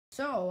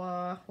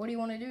So, what do you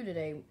want to do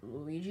today,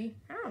 Luigi?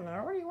 I don't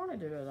know. What do you want to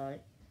do today?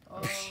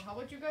 How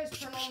about you guys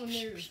turn on the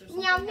news?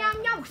 Meow, meow,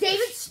 meow.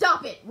 David,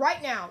 stop it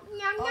right now. Meow,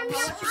 meow, How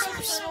meow. about you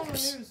guys turn on the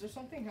news? There's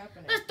something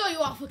happening. Let's throw you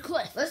off a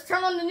cliff. Let's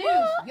turn on the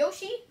news.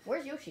 Yoshi?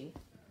 Where's Yoshi?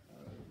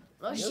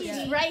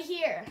 Yoshi's right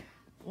here.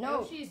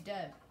 No. Yoshi's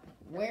dead.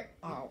 Where?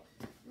 Oh.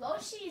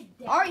 Yoshi's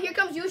dead. All right, here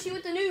comes Yoshi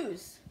with the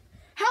news.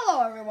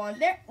 Hello,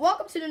 everyone.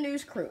 Welcome to the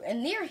news crew.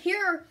 And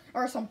here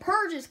are some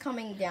purges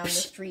coming down the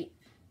street.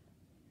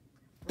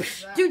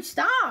 Dude,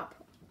 stop.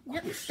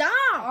 Stop.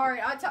 All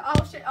right,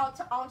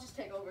 I'll just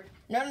take over.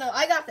 No,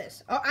 I got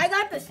this. Oh, I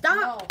got this.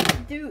 Stop. No,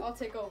 Dude. I'll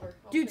take over.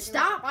 Dude,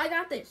 stop. I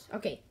got this.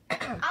 Okay.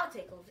 I'll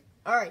take over.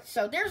 All right,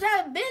 so there's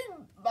been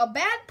a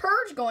bad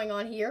purge going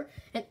on here.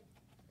 And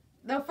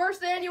the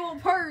first annual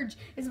purge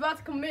is about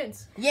to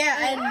commence.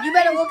 yeah, and you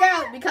better look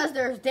out because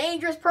there's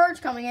dangerous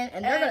purge coming in,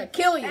 and they're gonna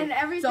kill you. And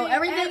everything, so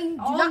everything,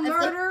 all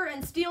murder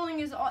and stealing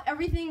is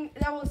everything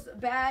that was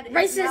bad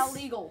is now Racist.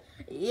 legal.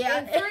 Yeah.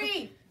 In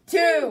 3,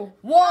 2,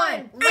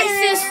 1.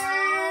 Racist.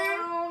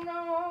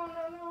 No.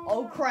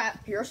 Oh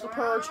crap! Here's the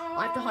purge.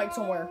 I have to hide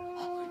somewhere.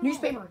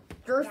 Newspaper.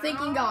 You're a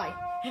thinking guy.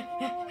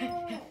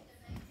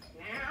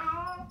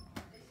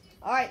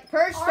 All right,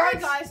 purge All right,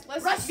 starts.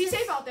 guys, let's be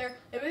safe out there.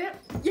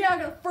 Yeah, I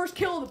got the first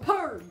kill of the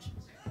purge.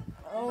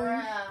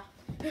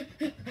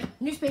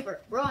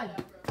 Newspaper, run.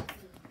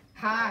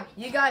 Hi,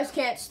 you guys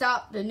can't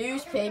stop the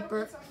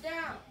newspaper.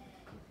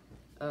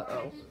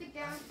 Uh-oh.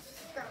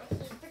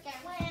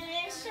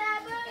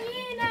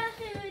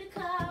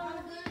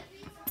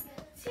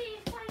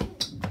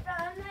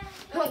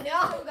 Oh,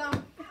 no.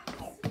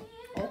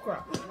 Oh,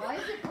 crap. Why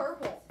is it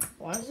purple?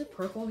 Why is it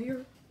purple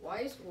here?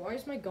 Why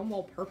is my gum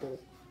all purple?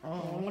 Oh,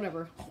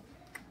 Whatever.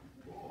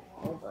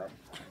 oh crap.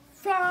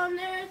 From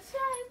the time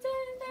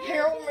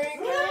Help me.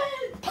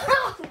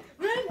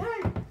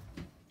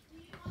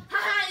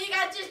 Haha, you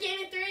guys just gave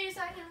me 3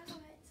 seconds.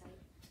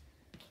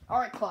 All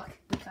right, clock.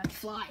 We got to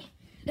fly.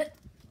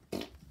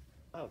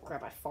 Oh,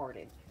 crap, I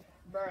farted.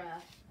 Bruh.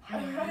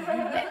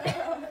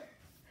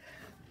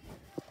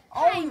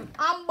 Oh,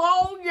 I'm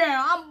bold,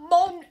 yeah, I'm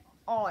bold.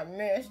 Oh, I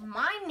missed.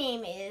 My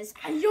name is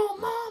Your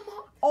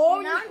mama. Oh,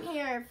 and I'm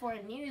here for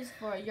news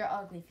for your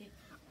ugly face.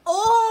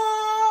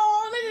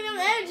 oh, look at them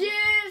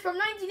edges from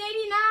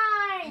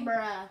 1989.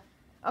 Bruh.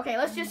 Okay,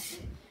 let's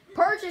just.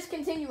 Purge is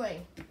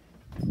continuing.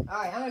 All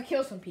right, I'm gonna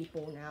kill some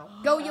people now.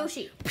 Go,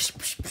 Yoshi.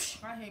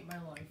 I hate my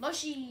life.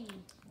 Yoshi.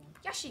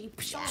 Yoshi.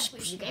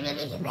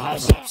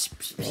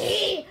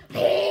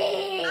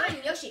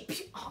 I'm Yoshi.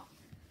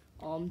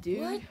 Dude,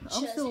 What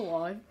I'm just- still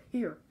alive.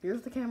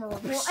 Here's the camera.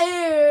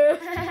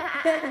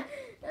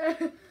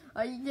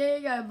 I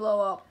think I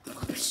blow up.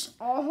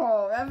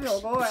 Oh, that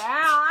feels good.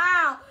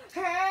 Ow,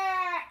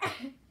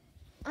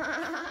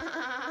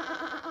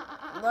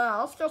 ow. Now,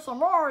 let's get some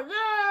more.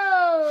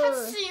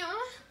 Yeah.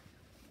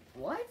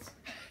 What?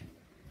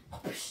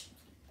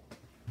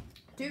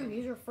 Dude,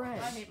 he's your friend.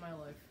 I hate my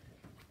life.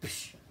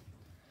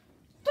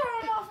 Throw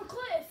him off a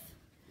cliff.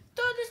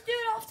 Throw this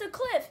dude off the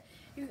cliff.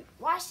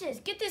 Watch this.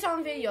 Get this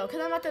on video,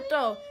 because I'm about to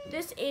throw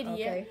this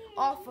idiot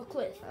off a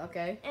cliff.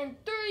 Okay. And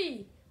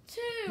 3,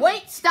 2.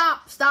 Wait,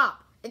 stop.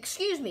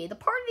 Excuse me. The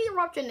part of the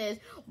eruption is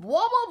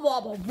wobble,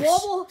 wobble,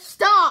 wobble.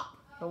 Stop.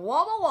 The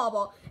wobble,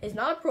 wobble is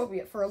not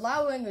appropriate for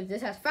loud language.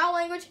 This has foul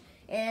language,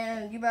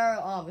 and you better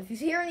if you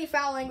hear any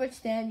foul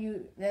language,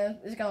 then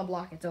it's gonna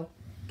block it. So,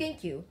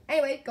 thank you.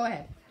 Anyway, go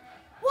ahead.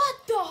 What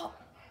the?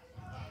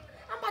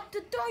 I'm about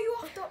to throw you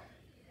off the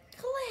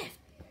cliff.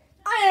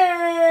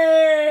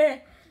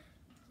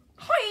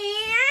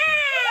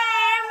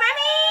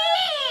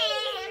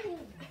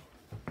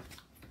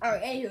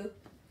 Alright, anywho.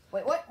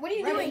 Wait, what are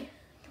you doing?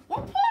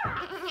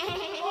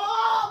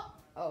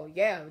 Oh,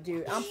 yeah,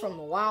 dude. I'm from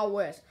the Wild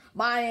West.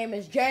 My name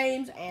is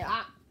James, and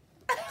I...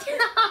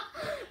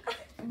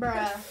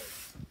 Bruh.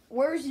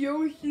 Where's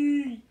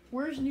Yoshi?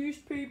 Where's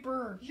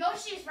newspaper?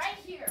 Yoshi's right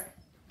here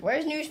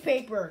Where's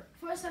newspaper?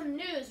 for some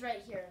news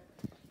right here.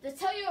 To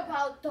tell you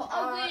about the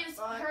ugliest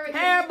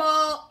hurricane.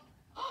 Hairball!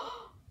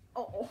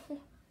 Oh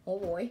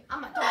boy.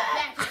 I'm gonna throw it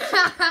back.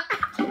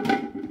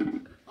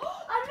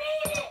 I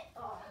made it!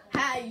 Oh.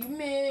 How you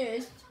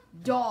missed?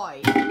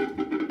 Die.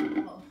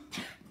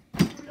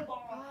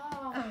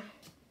 Wow.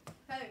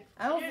 Hey,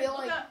 I don't feel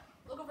like...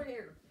 Look over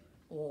here.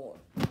 Oh,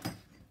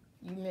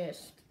 you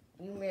missed.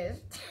 You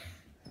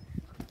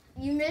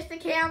missed the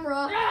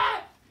camera.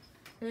 Ow.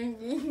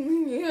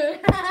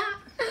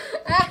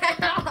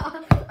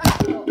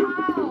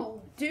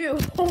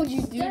 Dude, what would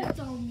you do? Stepped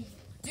on me.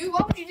 Dude,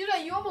 why would you do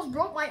that? You almost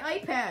broke my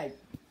iPad.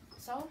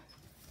 So?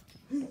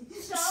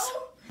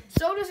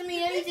 So doesn't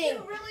mean anything.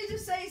 You really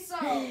just say so.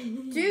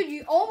 Dude,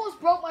 you almost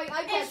broke my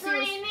iPad. It's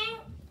raining.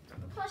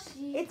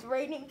 Plushy. It's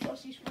raining.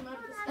 Plushies from out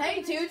of the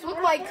Hey, dudes, look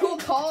at my cool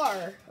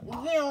car.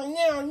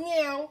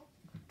 Meow.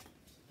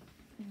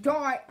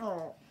 Die.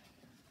 Oh.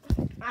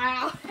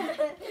 Ow.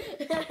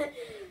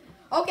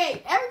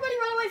 Okay, everybody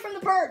run away from the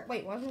purge.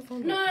 Wait, why is my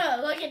phone? No,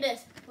 look at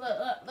this.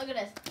 Look at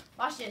this.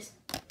 Watch this.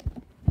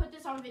 Put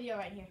this on video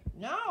right here.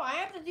 No, I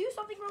have to do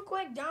something real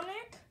quick,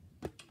 Dominic.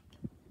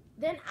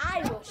 Then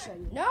I will show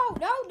you. No,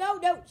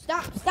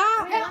 Stop.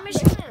 Okay, let me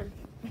show him.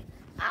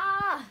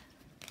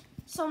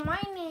 So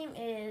my name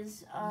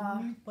is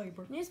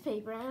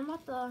newspaper, and I'm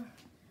about to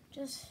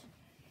just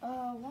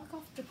walk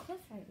off the cliff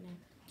right now.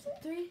 So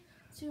 3,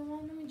 2,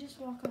 1. Let me just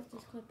walk off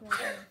this cliff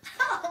right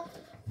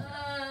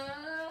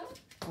now.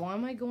 Why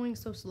am I going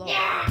so slow?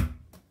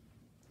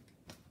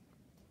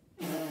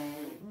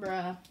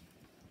 Bruh.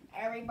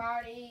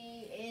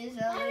 Everybody is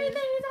Everything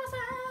is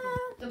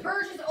awesome. The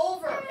purge is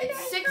over.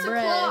 It's 6 Bruh.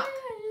 o'clock.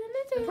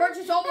 The purge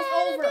is almost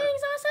over.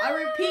 Everything's awesome. I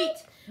repeat,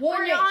 We're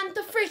warning. on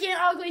the freaking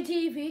ugly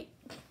TV.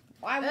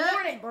 I'm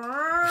warning.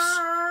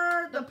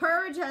 The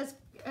purge has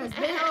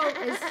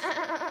concluded.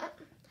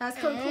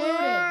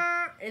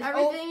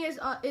 Everything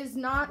is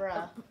not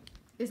Bruh.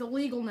 is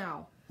illegal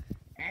now.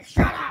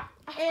 Shut up.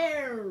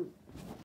 Ew.